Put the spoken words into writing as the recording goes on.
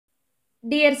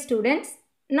Dear students,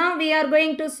 now we are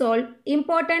going to solve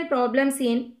important problems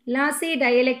in Lossy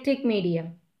dielectric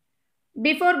medium.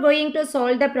 Before going to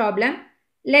solve the problem,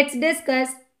 let's discuss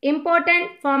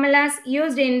important formulas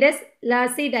used in this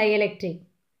Lossy dielectric.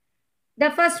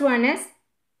 The first one is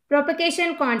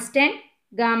propagation constant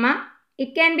gamma.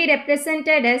 It can be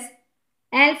represented as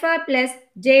alpha plus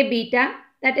j beta,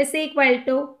 that is equal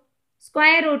to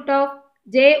square root of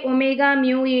j omega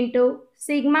mu into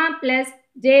sigma plus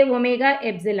j omega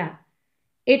epsilon.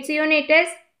 Its unit is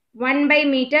 1 by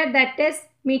meter, that is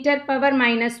meter power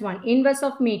minus 1, inverse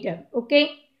of meter.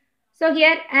 Okay. So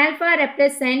here alpha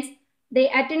represents the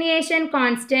attenuation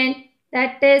constant,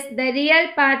 that is the real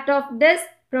part of this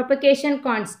propagation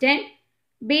constant.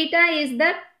 Beta is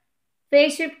the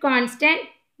phase shift constant,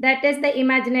 that is the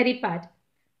imaginary part.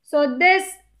 So this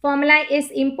formula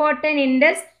is important in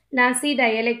this Lossy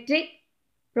dielectric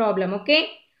problem. Okay.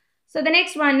 So the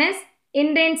next one is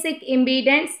intrinsic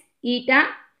impedance eta.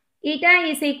 Eta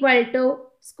is equal to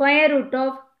square root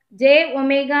of j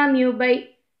omega mu by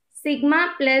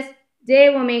sigma plus j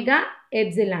omega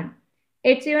epsilon.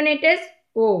 Its unit is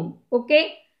ohm.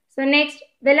 Okay. So next,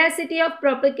 velocity of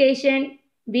propagation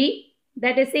v,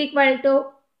 that is equal to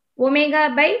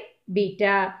omega by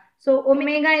beta. So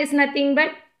omega is nothing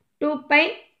but 2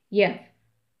 pi f.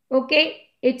 Okay.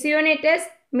 Its unit is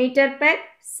meter per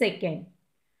second.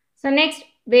 So next,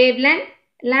 wavelength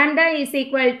lambda is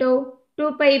equal to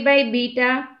 2 pi by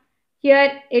beta.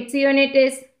 Here its unit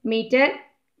is meter.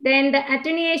 Then the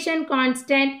attenuation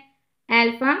constant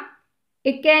alpha.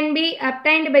 It can be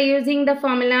obtained by using the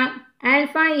formula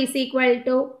alpha is equal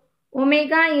to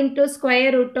omega into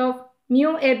square root of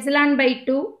mu epsilon by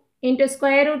 2 into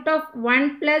square root of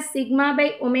 1 plus sigma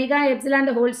by omega epsilon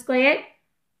the whole square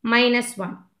minus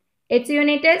 1. Its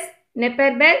unit is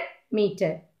Nepper per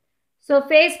meter. So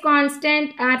phase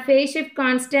constant or phase shift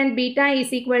constant beta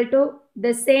is equal to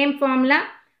the same formula.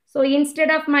 So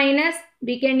instead of minus,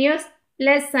 we can use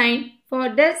plus sign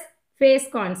for this phase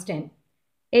constant.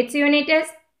 Its unit is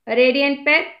radian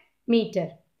per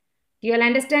meter. Do you all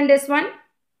understand this one?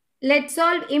 Let's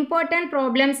solve important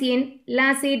problems in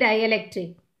Lossy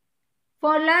dielectric.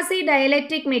 For Lossy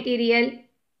dielectric material,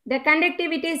 the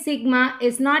conductivity sigma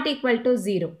is not equal to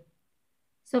 0.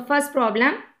 So first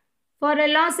problem, for a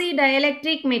lossy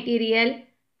dielectric material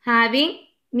having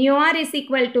mu r is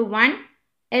equal to 1,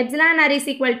 epsilon r is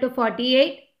equal to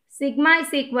 48, sigma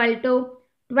is equal to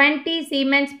 20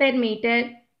 Siemens per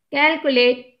meter,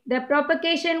 calculate the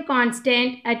propagation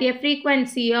constant at a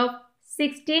frequency of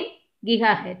 16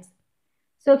 GHz.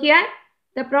 So here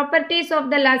the properties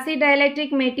of the lossy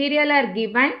dielectric material are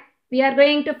given. We are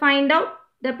going to find out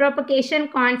the propagation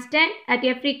constant at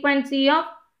a frequency of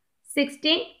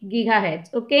 16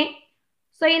 GHz. Okay.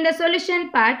 So in the solution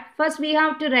part, first we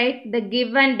have to write the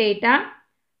given data.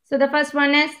 So the first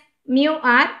one is mu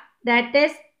r, that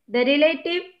is the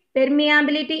relative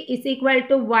permeability is equal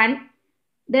to 1.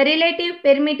 The relative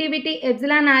permittivity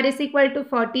epsilon r is equal to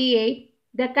 48.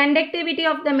 The conductivity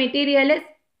of the material is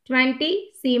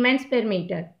 20 Siemens per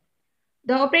meter.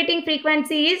 The operating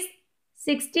frequency is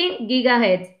 16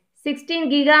 GHz. 16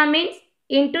 giga means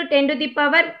into 10 to the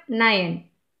power 9.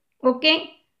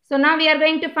 Okay. So now we are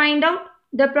going to find out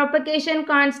the propagation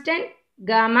constant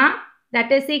gamma, that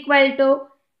is equal to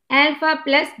alpha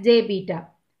plus j beta.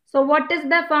 So what is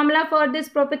the formula for this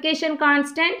propagation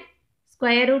constant?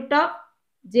 Square root of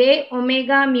j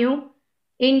omega mu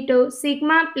into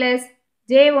sigma plus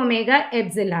j omega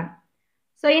epsilon.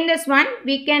 So in this one,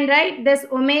 we can write this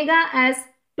omega as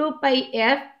 2 pi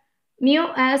f,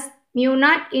 mu as mu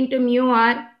naught into mu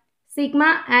r,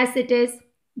 sigma as it is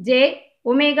j,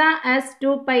 omega as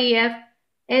 2 pi f,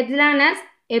 epsilon as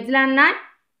epsilon naught,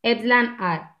 epsilon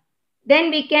r.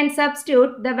 Then we can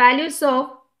substitute the values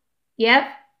of f,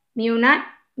 mu naught,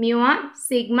 mu r,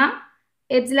 sigma,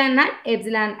 epsilon naught,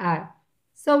 epsilon r.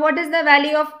 So what is the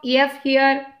value of f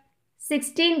here?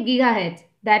 16 GHz.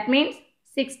 That means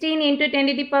 16 into 10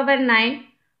 to the power 9.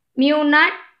 Mu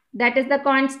naught, that is the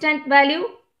constant value,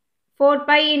 4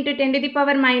 pi into 10 to the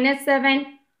power minus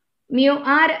 7. Mu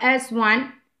r as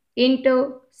 1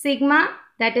 into sigma,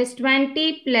 that is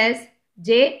 20 plus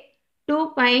j,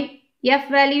 2 pi, f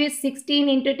value is 16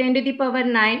 into 10 to the power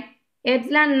 9.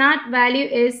 Epsilon naught value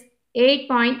is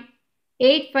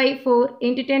 8.854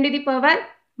 into 10 to the power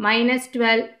minus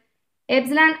 12.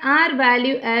 Epsilon r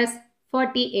value as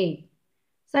 48.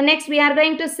 So next we are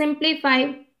going to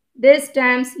simplify these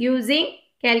terms using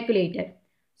calculator.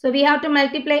 So we have to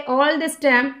multiply all this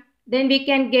term, then we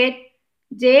can get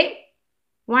j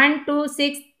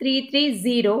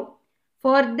 126330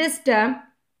 for this term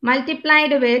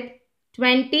multiplied with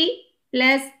 20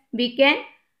 plus we can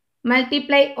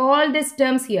multiply all these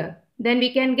terms here. Then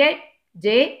we can get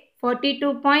J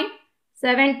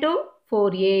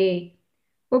 42.7248.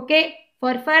 Okay.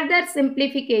 For further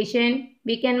simplification,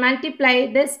 we can multiply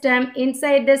this term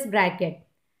inside this bracket.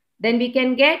 Then we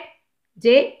can get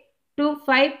J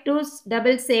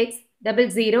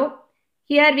 2526600.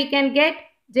 Here we can get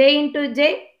J into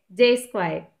J, J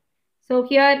square. So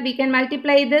here we can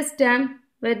multiply this term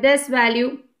with this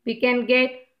value. We can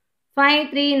get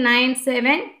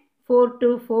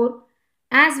 5397424.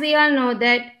 As we all know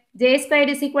that J squared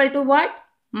is equal to what?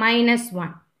 Minus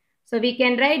 1. So we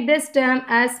can write this term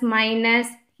as minus.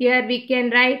 Here we can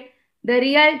write the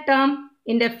real term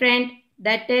in the front,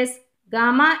 that is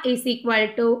gamma is equal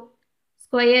to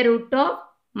square root of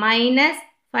minus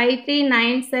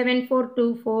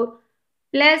 5397424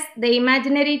 plus the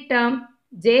imaginary term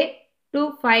J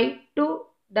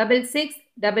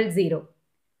 2526600.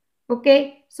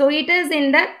 Okay, so it is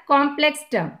in the complex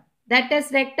term, that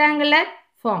is rectangular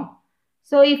form.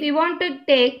 So if we want to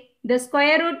take the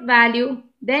square root value,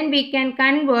 then we can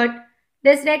convert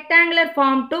this rectangular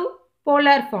form to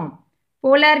polar form.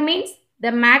 Polar means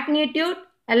the magnitude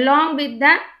along with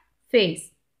the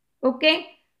phase. Okay,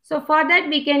 so for that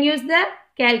we can use the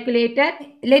calculator.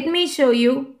 Let me show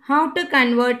you how to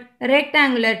convert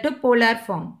rectangular to polar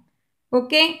form.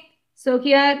 Okay, so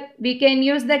here we can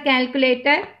use the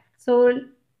calculator. So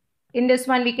in this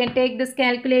one we can take this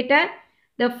calculator.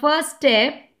 The first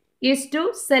step is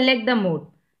to select the mode.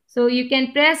 So you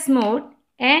can press mode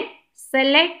and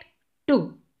select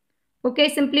 2. Okay,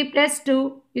 simply press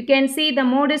 2. You can see the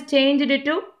mode is changed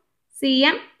to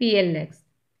CMPLX.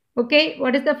 Okay,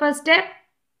 what is the first step?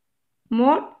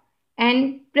 Mode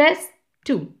and press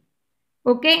 2.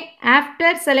 Okay,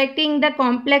 after selecting the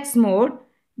complex mode,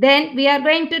 then we are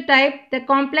going to type the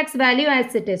complex value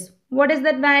as it is. What is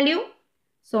that value?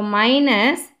 So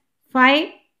minus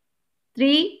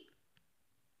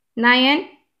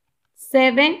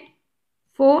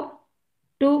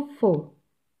 5397424.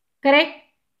 Correct?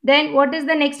 Then what is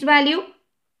the next value?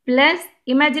 Plus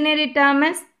imaginary term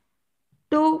is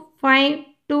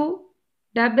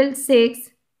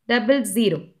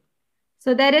 2526600.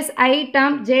 So there is I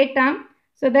term, J term.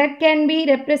 So that can be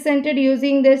represented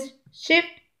using this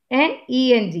shift and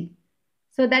ENG.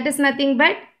 So that is nothing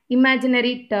but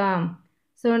imaginary term.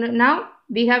 So now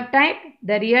we have typed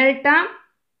the real term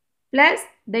plus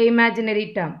the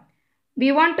imaginary term.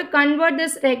 We want to convert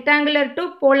this rectangular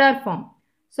to polar form.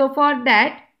 So for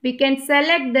that we can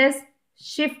select this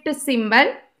shift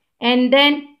symbol and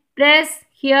then press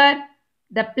here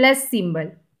the plus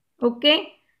symbol.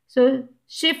 Okay. So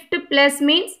shift plus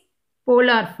means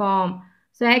polar form.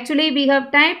 So actually we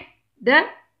have typed the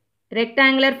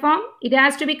rectangular form. It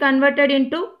has to be converted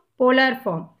into polar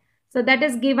form. So that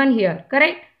is given here.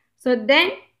 Correct. So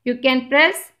then you can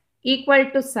press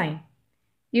equal to sign.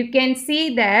 You can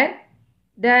see that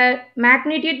the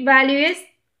magnitude value is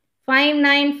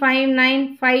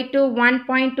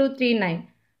 5959521.239.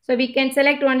 So we can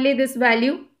select only this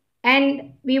value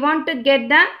and we want to get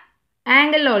the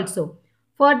angle also.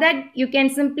 For that you can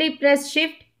simply press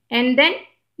shift and then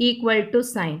equal to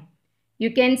sign.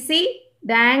 You can see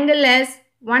the angle is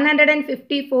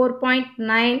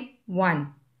 154.91.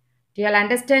 Do you all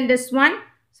understand this one?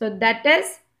 So that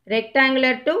is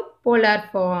rectangular to polar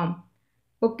form.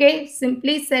 Okay,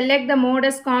 simply select the mode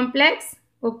as complex.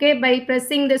 Okay, by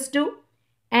pressing this 2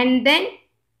 and then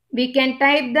we can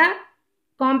type the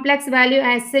complex value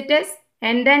as it is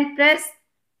and then press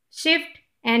shift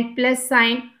and plus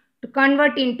sign to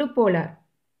convert into polar.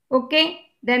 Okay,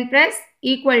 then press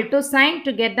equal to sign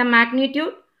to get the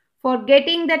magnitude. For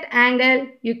getting that angle,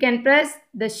 you can press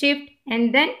the shift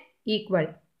and then equal.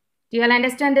 Do you all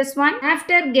understand this one?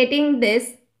 After getting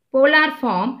this polar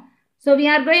form, so we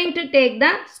are going to take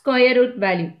the square root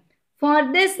value.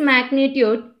 For this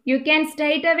magnitude, you can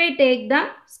straight away take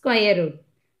the square root.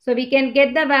 So we can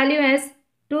get the value as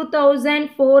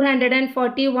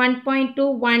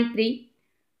 2441.213.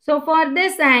 So for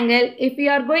this angle, if you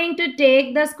are going to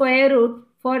take the square root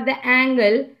for the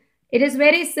angle, it is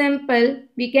very simple.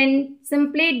 We can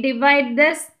simply divide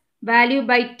this value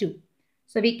by 2.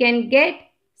 So we can get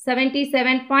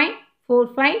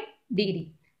 77.45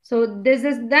 degree. So this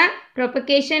is the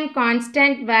propagation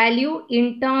constant value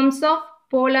in terms of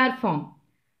polar form.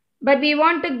 But we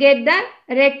want to get the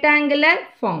rectangular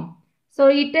form. So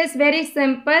it is very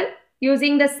simple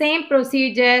using the same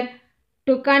procedure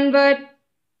to convert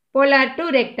polar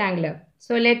to rectangular.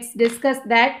 So let's discuss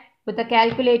that with the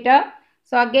calculator.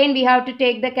 So again we have to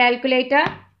take the calculator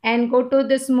and go to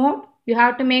this mode. You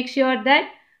have to make sure that,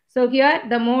 so here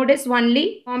the mode is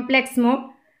only complex mode.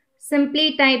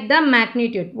 simply type the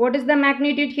magnitude. What is the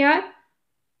magnitude here?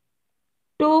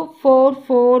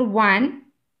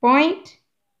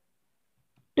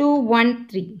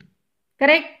 2441.213.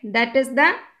 Correct? That is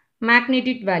the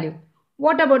magnitude value.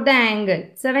 What about the angle?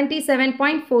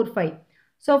 77.45.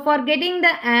 So for getting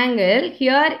the angle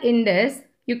here in this,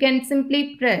 you can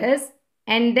simply press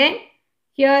and then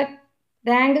here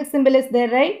the angle symbol is there,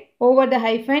 right? Over the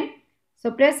hyphen.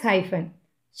 So press hyphen.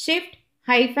 Shift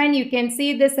hyphen, you can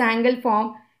see this angle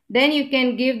form. Then you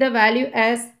can give the value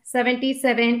as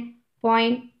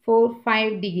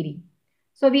 77.45 degree.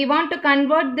 So we want to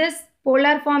convert this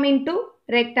polar form into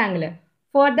rectangular.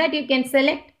 For that you can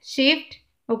select shift,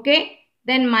 okay,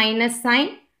 then minus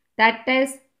sign. That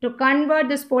is to convert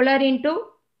this polar into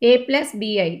a plus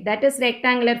bi, that is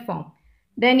rectangular form.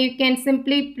 Then you can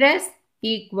simply press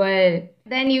equal.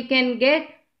 Then you can get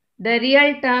the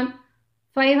real term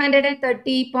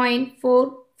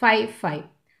 530.455.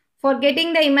 For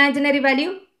getting the imaginary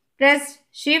value, press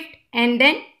shift and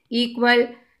then equal.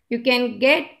 You can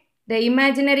get the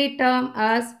imaginary term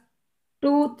as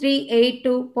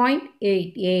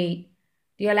 2382.88.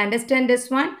 Do you all understand this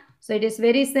one? So it is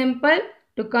very simple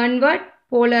to convert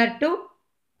polar to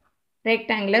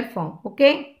rectangular form.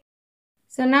 Okay.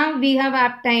 So now we have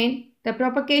obtained the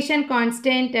propagation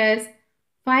constant as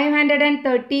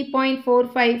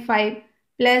 530.455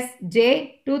 plus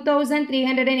J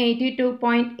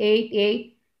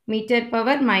 2382.88 meter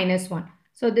power minus 1.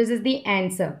 So this is the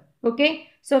answer. Okay.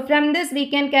 So from this we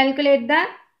can calculate the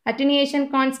attenuation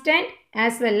constant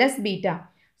as well as beta.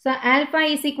 So alpha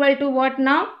is equal to what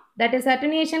now? That is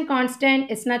attenuation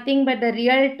constant is nothing but the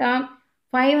real term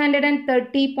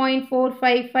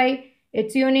 530.455.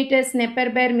 Its unit is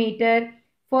Nepper per meter.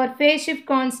 For phase shift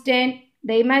constant,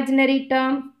 the imaginary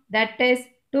term, that is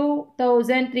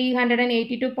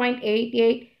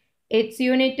 2382.88. Its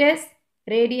unit is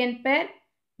radian per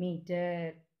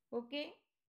meter. Okay.